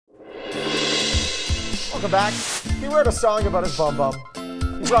Welcome back. He wrote a song about his bum bum.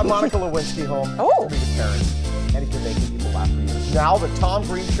 He brought Monica Lewinsky home to meet his parents, and he's been making people laugh for years. Now the Tom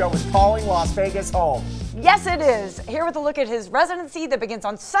Green Show is calling Las Vegas home. Yes, it is. Here with a look at his residency that begins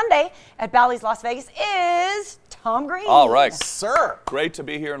on Sunday at Bally's Las Vegas is Tom Green. All right. Sir. Great to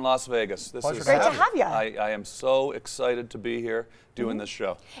be here in Las Vegas. This Pleasure is Great to have you. I am so excited to be here doing this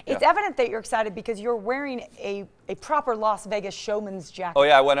show. It's evident that you're excited because you're wearing a proper Las Vegas showman's jacket. Oh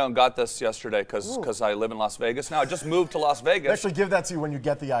yeah, I went out and got this yesterday because I live in Las Vegas now. I just moved to Las They Vegas. actually give that to you when you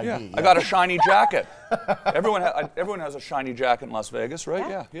get the ID. Yeah. I got a shiny jacket. Everyone has a shiny jacket in Las Vegas,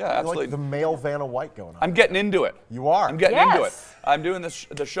 right? Yeah, absolutely. Like the male Vanna White going on. I'm getting into it. You are. I'm getting into it. Yes. I'm doing this.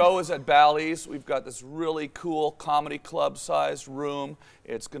 The show is at Bally's. We've got this really cool comedy club-sized room.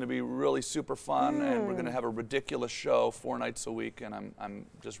 It's going to be really super fun, and we're going to have a ridiculous show 4 nights a week. And I'm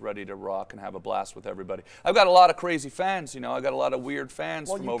just ready to rock and have a blast with everybody. I've got a lot of crazy fans. You know, I got a lot of weird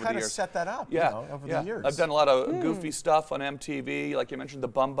fans from over the years. Well, you kind of set that up. Yeah, over the years. I've done a lot of goofy stuff on MTV, like you mentioned, the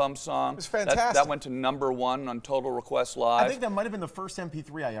Bum Bum song. It's fantastic. That went to #1 on Total Request Live. I think that might have been the first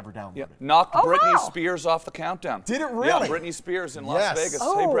MP3 I ever downloaded. Yeah, knocked Britney wow. Spears off the countdown. Did it really? Yeah, Britney Spears in Las Vegas.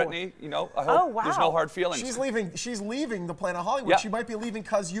 Oh. Hey, Britney, you know, I hope there's no hard feelings. She's leaving the Planet Hollywood. Yeah. She might be leaving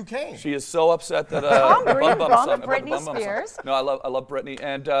because you came. She is so upset that Tom the Green Bum Bum brought song, the about Britney Bum Bum song. Spears. No, I love Britney,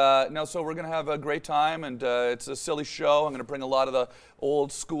 and no, so we're gonna have a great time, and it's a silly show. I'm gonna bring a lot of the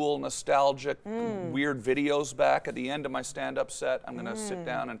old school, nostalgic, weird videos back at the end of my stand-up set. I'm gonna sit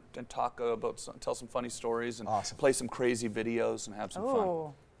down and talk about, tell some funny stories, and play some crazy videos and have some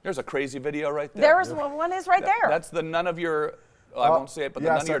fun. There's a crazy video right there. There's one is right there. That's the none of your. I won't say it, but the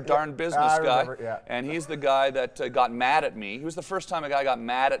none of your darn business guy. And he's the guy that got mad at me. He was the first time a guy got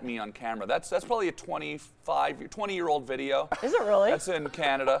mad at me on camera. That's probably a 20-year-old video. Is it really? That's in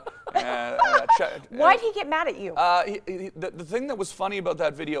Canada. Why'd he get mad at you? The thing that was funny about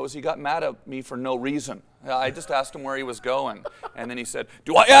that video is he got mad at me for no reason. I just asked him where he was going, and then he said,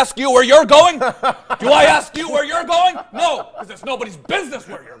 "Do I ask you where you're going? Do I ask you where you're going? No, because it's nobody's business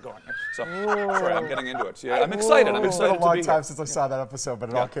where you're going." So, sorry, I'm getting into it. So, yeah, I'm excited. I'm It's excited been a long to be time here. since I saw that episode, but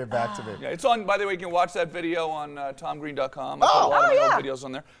it all came back to me. Yeah, it's on. By the way, you can watch that video on TomGreen.com. I put a lot of my old videos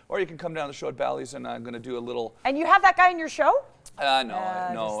on there, or you can come down to the show at Bally's, and I'm going to do a little. And you have that guy in your show?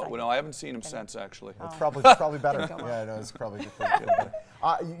 No, I haven't seen him since actually. It's probably better. Yeah, no, it's probably better.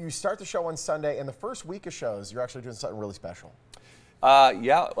 You start the show on Sunday, and the first week of shows, you're actually doing something really special.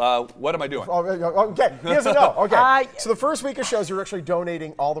 What am I doing? Okay, he doesn't know. Okay, so the first week of shows, you're actually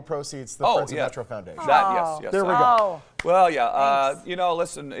donating all the proceeds to the Friends of Metro Foundation. Yes. There we go. Well, yeah. You know,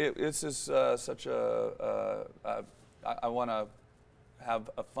 listen, this is such a. I want to have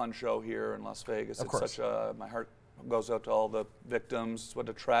a fun show here in Las Vegas. Of course. It's such a. My heart goes out to all the victims. What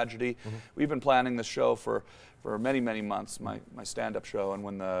a tragedy. We've been planning this show for many, many months. My stand-up show, and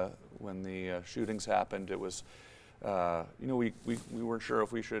when the shootings happened, it was. You know, we weren't sure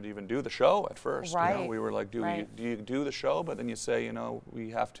if we should even do the show at first. Right. You know, we were like, do you do the show? But then you say, you know, we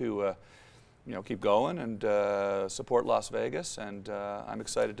have to, you know, keep going and support Las Vegas. And I'm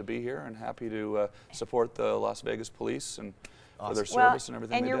excited to be here and happy to support the Las Vegas police and for their service and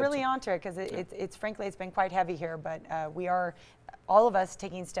everything. And you're really onto it because it's frankly it's been quite heavy here, but we are. All of us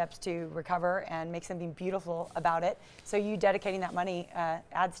taking steps to recover and make something beautiful about it. So you dedicating that money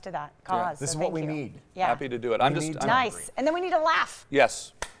adds to that cause. This so is what we thank you. need. Yeah. happy to do it. I'm nice. And then we need a laugh.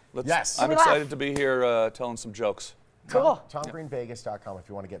 Yes. Yes. I'm excited to be here telling some jokes. Cool. TomGreenVegas.com if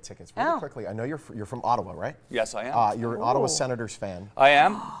you want to get tickets. Really quickly, I know you're from Ottawa, right? Yes, I am. You're an Ottawa Senators fan. I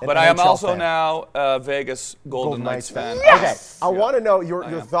am, but I am also now a Vegas Golden Knights fan. Yes! Okay, I want to know your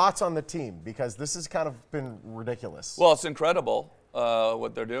thoughts on the team because this has kind of been ridiculous. Well, it's incredible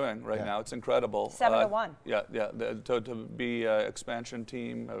what they're doing right now. It's incredible. 7-1. Yeah. To be an expansion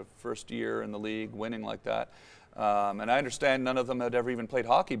team, first year in the league, winning like that. And I understand none of them had ever even played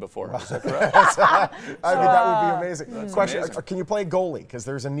hockey before. Is that correct? I mean, that would be amazing. Question: can you play goalie? Because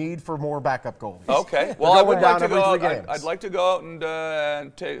there's a need for more backup goalies. Okay. Well, I would like to go. I'd like to go out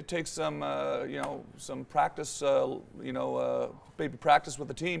and take some, you know, some practice. Maybe practice with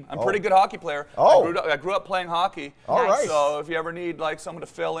the team. I'm a pretty good hockey player. I grew up playing hockey. All right. So if you ever need like someone to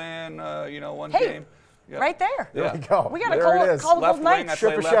fill in, you know, one game. Yeah. Right there. There we go. We got to call the Golden Knights.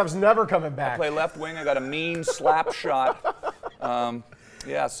 Shippershev's never coming back. I play left wing. I got a mean slap shot.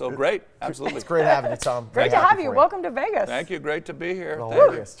 Yeah, so great. Absolutely. It's great having you, Tom. Great to have you. Welcome to Vegas. Thank you. Great to be here.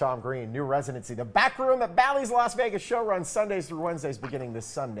 Vegas, Tom Green, new residency. The Back Room at Bally's Las Vegas show runs Sundays through Wednesdays beginning this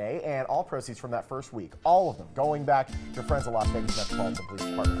Sunday, and all proceeds from that first week, all of them, going back to Friends of Las Vegas Metropolitan Police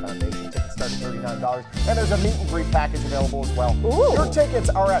Department Foundation. Tickets start at $39, and there's a meet and greet package available as well. Your tickets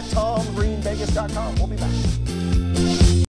are at TomGreenVegas.com. We'll be back.